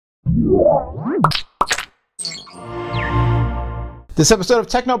This episode of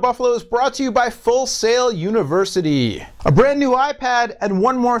Techno Buffalo is brought to you by Full Sail University. A brand new iPad and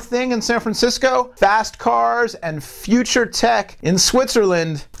one more thing in San Francisco, fast cars and future tech in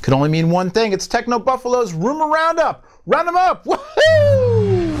Switzerland could only mean one thing. It's Techno Buffalo's Rumor Roundup. Round them up!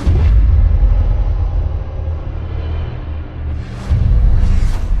 Woohoo!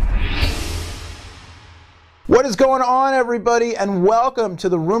 What is going on, everybody, and welcome to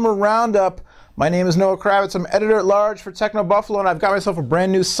the Rumor Roundup. My name is Noah Kravitz. I'm editor-at-large for Techno Buffalo, and I've got myself a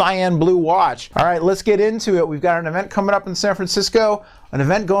brand new cyan blue watch. All right, let's get into it. We've got an event coming up in San Francisco, an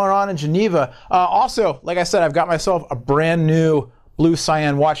event going on in Geneva. Also, like I said, I've got myself a brand new blue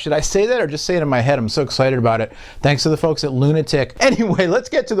cyan watch. Did I say that or just say it in my head? I'm so excited about it. Thanks to the folks at Lunatic. Anyway, let's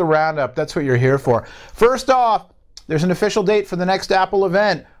get to the roundup. That's what you're here for. First off, there's an official date for the next Apple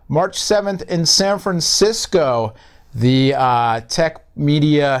event, March 7th in San Francisco. The tech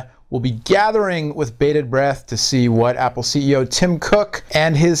media will be gathering with bated breath to see what Apple CEO Tim Cook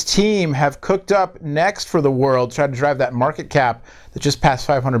and his team have cooked up next for the world, try to drive that market cap that just passed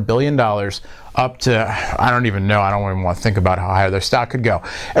 $500 billion up to, I don't even know, I don't even want to think about how high their stock could go.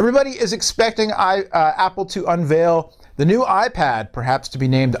 Everybody is expecting Apple to unveil the new iPad, perhaps to be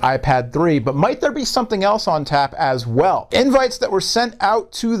named iPad 3, but might there be something else on tap as well? Invites that were sent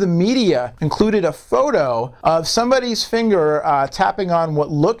out to the media included a photo of somebody's finger tapping on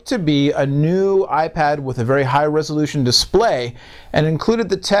what looked to be a new iPad with a very high resolution display, and included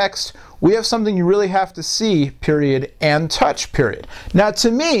the text, "We have something you really have to see, period, and touch, period." Now,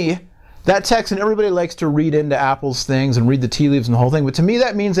 to me, that text, and everybody likes to read into Apple's things and read the tea leaves and the whole thing, but to me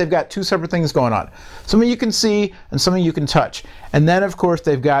that means they've got two separate things going on. Something you can see and something you can touch. And then, of course,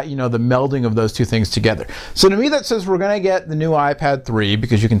 they've got, you know, the melding of those two things together. So to me that says we're going to get the new iPad 3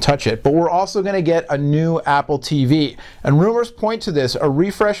 because you can touch it, but we're also going to get a new Apple TV. And rumors point to this, a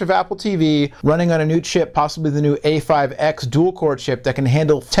refresh of Apple TV running on a new chip, possibly the new A5X dual-core chip that can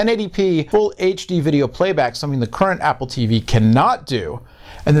handle 1080p full HD video playback, something the current Apple TV cannot do.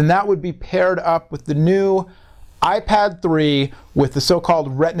 And then that would be paired up with the new iPad 3 with the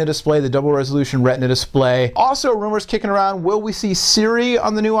so-called Retina display, the double resolution Retina display. Also, rumors kicking around, will we see Siri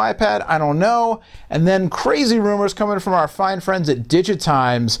on the new iPad? I don't know. And then crazy rumors coming from our fine friends at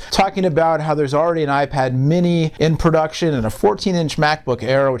Digitimes talking about how there's already an iPad mini in production and a 14-inch MacBook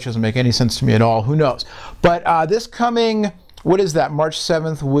Air, which doesn't make any sense to me at all. Who knows? But this coming, what is that, March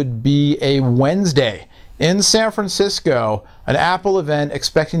 7th would be a Wednesday in San Francisco, an Apple event,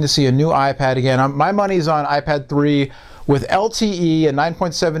 expecting to see a new iPad again. My money's on iPad 3 with LTE, a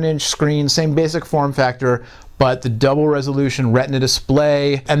 9.7-inch screen, same basic form factor, but the double resolution Retina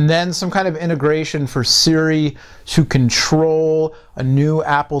display, and then some kind of integration for Siri to control a new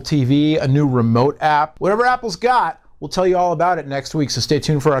Apple TV, a new remote app. Whatever Apple's got, we'll tell you all about it next week, so stay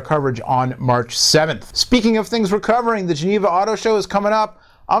tuned for our coverage on March 7th. Speaking of things we're covering, the Geneva Auto Show is coming up.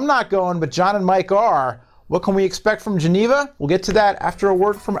 I'm not going, but John and Mike are. What can we expect from Geneva? We'll get to that after a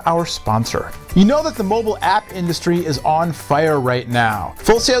word from our sponsor. You know that the mobile app industry is on fire right now.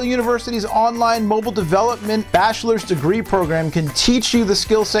 Full Sail University's online mobile development bachelor's degree program can teach you the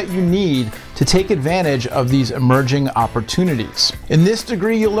skill set you need to take advantage of these emerging opportunities. In this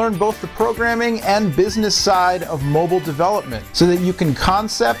degree, you'll learn both the programming and business side of mobile development so that you can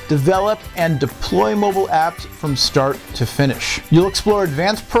concept, develop, and deploy mobile apps from start to finish. You'll explore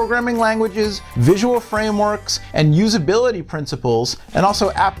advanced programming languages, visual frameworks, and usability principles, and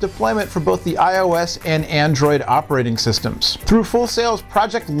also app deployment for both the iOS and Android operating systems. Through Full Sail's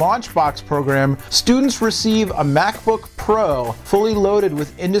Project Launchbox program, students receive a MacBook Pro fully loaded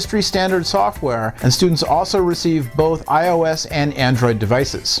with industry standard software, and students also receive both iOS and Android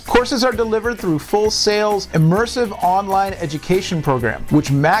devices. Courses are delivered through Full Sail's immersive online education program, which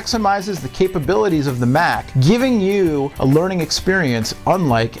maximizes the capabilities of the Mac, giving you a learning experience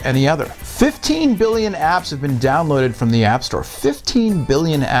unlike any other. 15 billion apps have been downloaded from the App Store. 15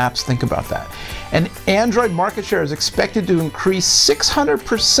 billion apps, think about that. And Android market share is expected to increase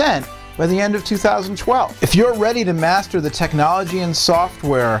 600% by the end of 2012. If you're ready to master the technology and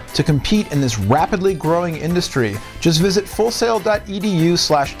software to compete in this rapidly growing industry, just visit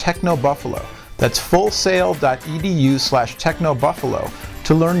fullsail.edu/technobuffalo. That's fullsail.edu/technobuffalo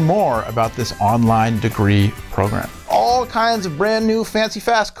to learn more about this online degree program. All kinds of brand new fancy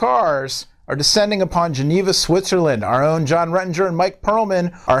fast cars are descending upon Geneva, Switzerland. Our own John Rettinger and Mike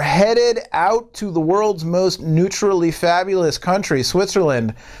Perlman are headed out to the world's most neutrally fabulous country,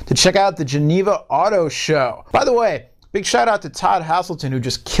 Switzerland, to check out the Geneva Auto Show. By the way, Big shout out to Todd Haselton, who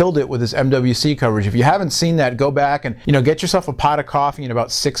just killed it with his MWC coverage. If you haven't seen that, go back and, get yourself a pot of coffee in about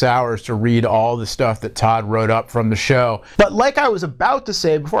 6 hours to read all the stuff that Todd wrote up from the show. But like I was about to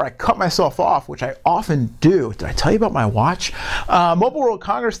say before I cut myself off, which I often do, did I tell you about my watch? Mobile World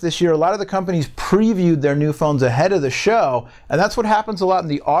Congress this year, a lot of the companies previewed their new phones ahead of the show, and that's what happens a lot in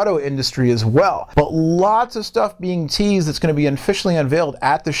the auto industry as well. But lots of stuff being teased that's going to be officially unveiled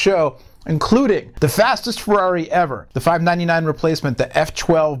at the show, including the fastest Ferrari ever, the $599 replacement, the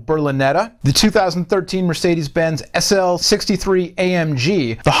F12 Berlinetta, the 2013 Mercedes-Benz SL63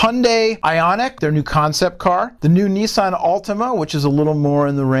 AMG, the Hyundai Ioniq, their new concept car, the new Nissan Altima, which is a little more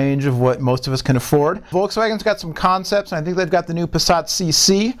in the range of what most of us can afford. Volkswagen's got some concepts, and I think they've got the new Passat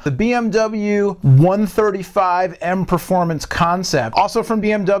CC, the BMW 135M Performance concept. Also from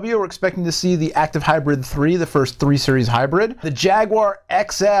BMW, we're expecting to see the Active Hybrid 3, the first 3 Series hybrid, the Jaguar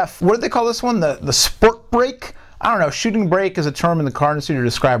XF, what did they call this one? The Sport Brake? I don't know, shooting brake is a term in the car industry to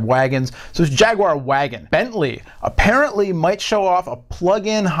describe wagons. So it's Jaguar Wagon. Bentley apparently might show off a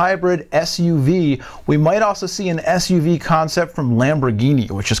plug-in hybrid SUV. We might also see an SUV concept from Lamborghini,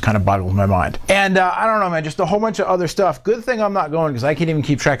 which just kind of boggles my mind. And I don't know, man, just a whole bunch of other stuff. Good thing I'm not going because I can't even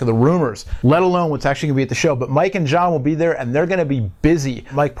keep track of the rumors, let alone what's actually going to be at the show. But Mike and John will be there, and they're going to be busy.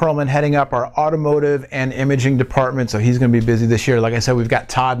 Mike Perlman heading up our automotive and imaging department, so he's going to be busy this year. Like I said, we've got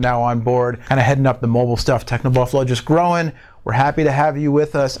Todd now on board, kind of heading up the mobile stuff. Technobuffalo just growing. We're happy to have you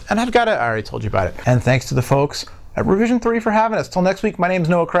with us. And I already told you about it. And thanks to the folks at Revision 3 for having us. Till next week, my name is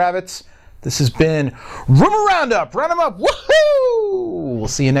Noah Kravitz. This has been Rumor Roundup. Round 'em up. Woohoo! We'll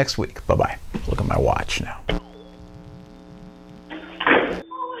see you next week. Bye-bye. Look at my watch now.